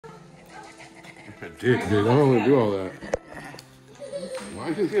That dick, dude. I don't want to do all that. Why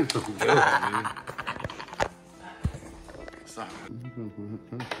are you getting so good, man? Stop.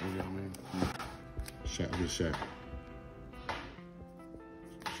 Shot, good shot.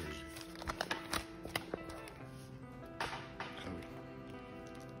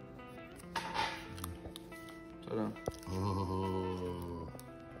 Slow down. Oh.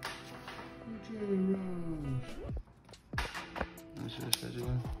 Jerry Rose. That's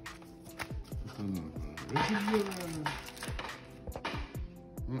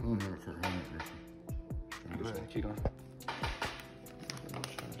what you keep going.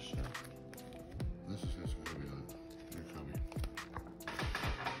 This is what we on. You're coming.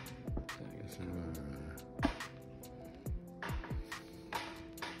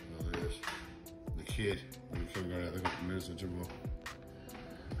 Oh, there's the kid. Look at the music.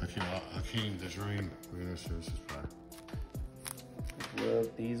 Hakeem, the dream. Look at this. This is fire. Love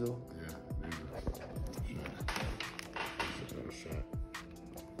Diesel. Yeah, Diesel. Shot.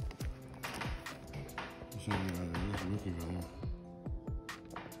 There's a rookie right here.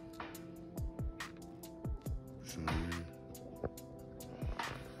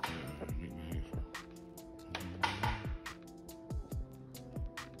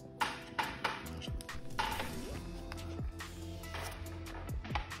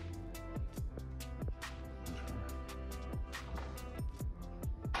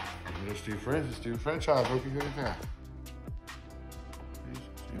 Steve Franchise, rookie, look at that.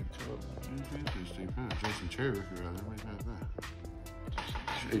 Jason Cherry, rookie, rather. What do you think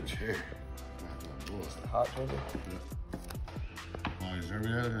that? Cherry. Hot trouble? Yeah. Oh, is there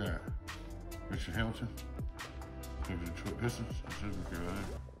any other that? Richard Hamilton? Detroit Pistons? That's his rookie, right?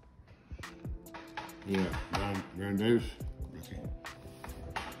 Yeah, Baron Davis, rookie.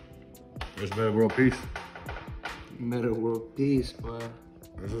 There's Meta World Peace. Meta World Peace, boy.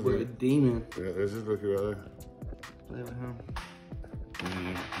 We're a demon. Yeah, there's his rookie right there. Play with him.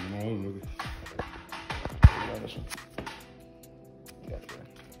 Yeah, my own rookie. Yeah, this one. Gotcha.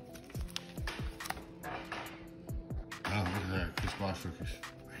 Oh, look at that. Chris Bosh rookies.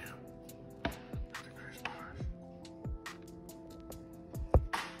 Man. Look at Chris Bosh.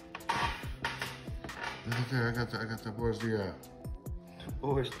 Look at that. I got the Boris Diaw.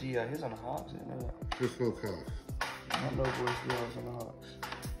 Boris Diaw. He's on the Hawks. I didn't know that. Chris Wilcox. I don't know Boris Diaw's on the Hawks.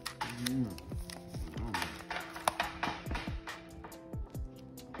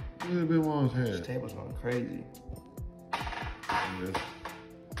 Look at Bill Wong's head. This table's going crazy. Yes.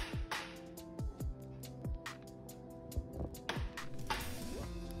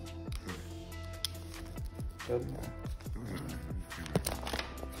 Good man.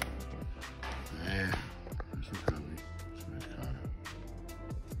 Yeah. That's what could be. Smith Carter.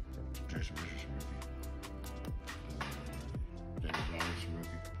 Jason Richardson rookie. David Robinson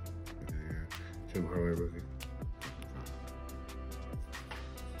rookie. Yeah. Tim Hardaway rookie.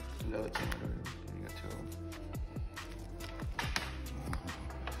 Another team. You got two of them.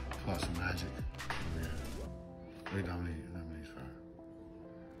 Plus Magic. Yeah. They dominate. Dominate's fire.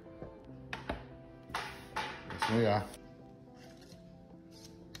 Yes, they are.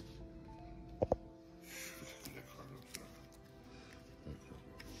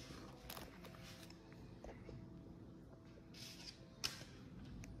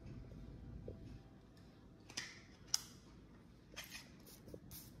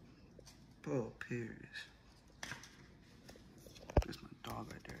 Paul Pierce. That's my dog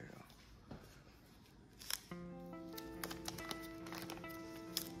right there,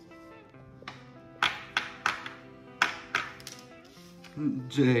 though.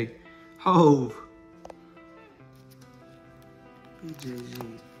 J. Hove.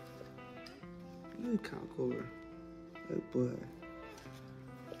 BJG. Look at Kyle Korver. That boy.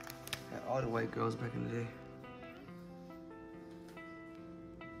 Had all the white girls back in the day.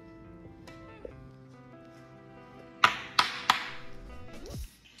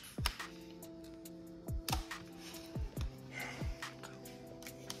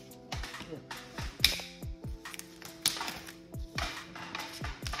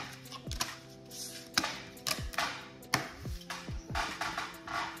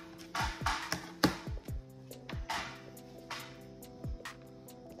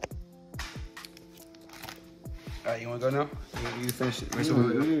 All right, you want to go now? You finish it. We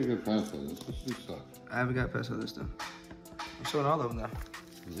need to get past all this. These suck. I haven't got past all this though. I'm showing all of them now.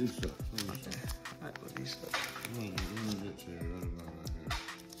 These suck. Okay. All right, well, these suck. Let me get to right about right here.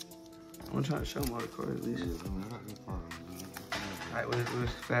 I'm trying to show them all the cards at least. Yeah, I mean, I got good part of them. All right, we're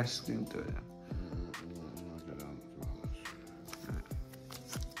fast skim through it now. Right.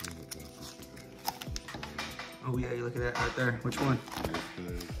 Oh yeah, you look at that right there. Which one?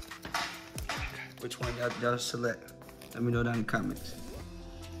 Which one y'all select? Let me know down in the comments.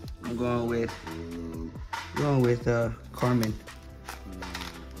 I'm going with Carmen.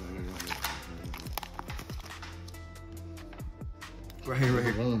 Right here. Look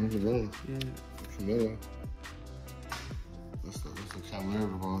at that. Yeah. Camilla. That's the Cavalier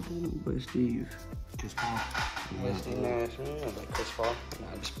ball. But Steve. Chris Paul. Steve Nash. Like Chris Paul. Nah,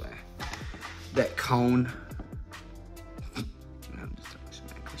 I'm just playing. That cone. Nah, I'm just talking shit,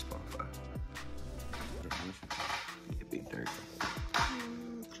 man. Chris Paul 5. Yeah, big dirt.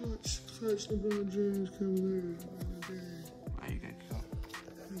 Clutch LeBron James coming in. Why you gonna go?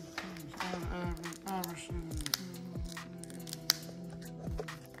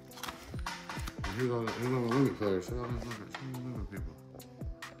 He's on the limit players. Some limit people.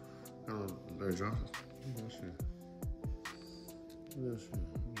 Larry Johnson. Look at that shit. Look at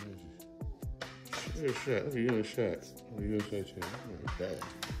that shit. Look at you in the shot. Look at USA shit. Look at that.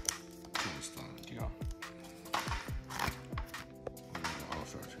 That's fine. Yeah.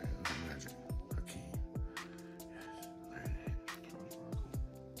 All-star chain. Look at Magic. Hakeem. Yes. Larry.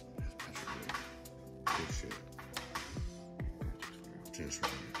 Yes, Patrick. Good shit. James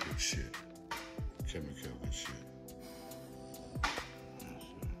Rodman. Good shit. Kevin McHale, good shit.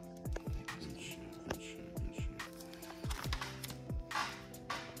 Good shit.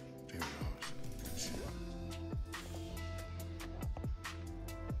 David Robinson, good shit.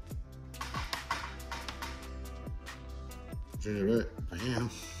 Junior Red, bam.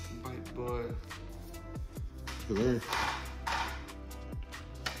 White boy. Good Larry.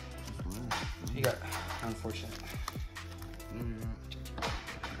 He got unfortunate.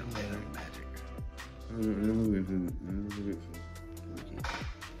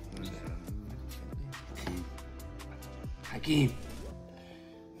 Hakeem.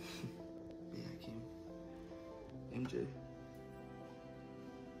 Yeah, Hakeem. MJ.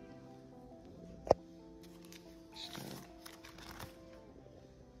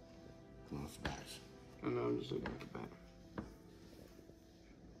 I know, I'm just looking at the back.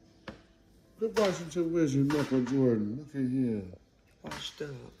 The Washington Wizard, Michael Jordan. Look at him. Washed up.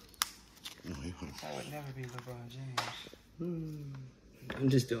 No, he couldn't. That would never be LeBron James. I'm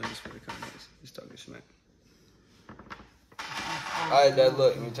just doing this for the comments. Just talking smack. Alright, Dad,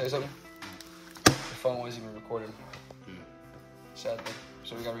 look, let me tell you something. The phone wasn't even recording. Yeah. Sadly.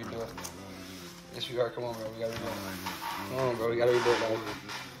 So we gotta redo it. Yes, we are. Come on, bro. We gotta redo it. Come on, bro. We gotta redo it, dog.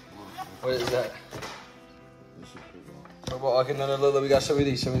 What is that? Football. Okay, no, look, we got some of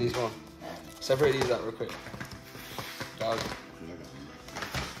these. Come on. Separate these out real quick. Dog.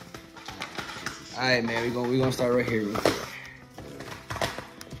 Alright, man, we gonna start right here. Real quick.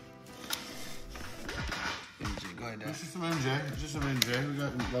 MJ, go ahead, Dad. It's just some MJ. It's just some MJ. We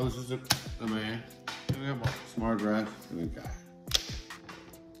got Moses, the man. And we got Smart Grass. And we got.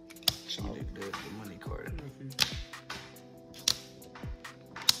 Show me the money card.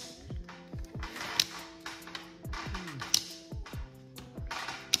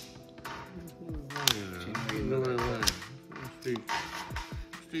 Steve.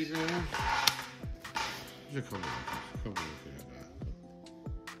 Steve. There's a couple of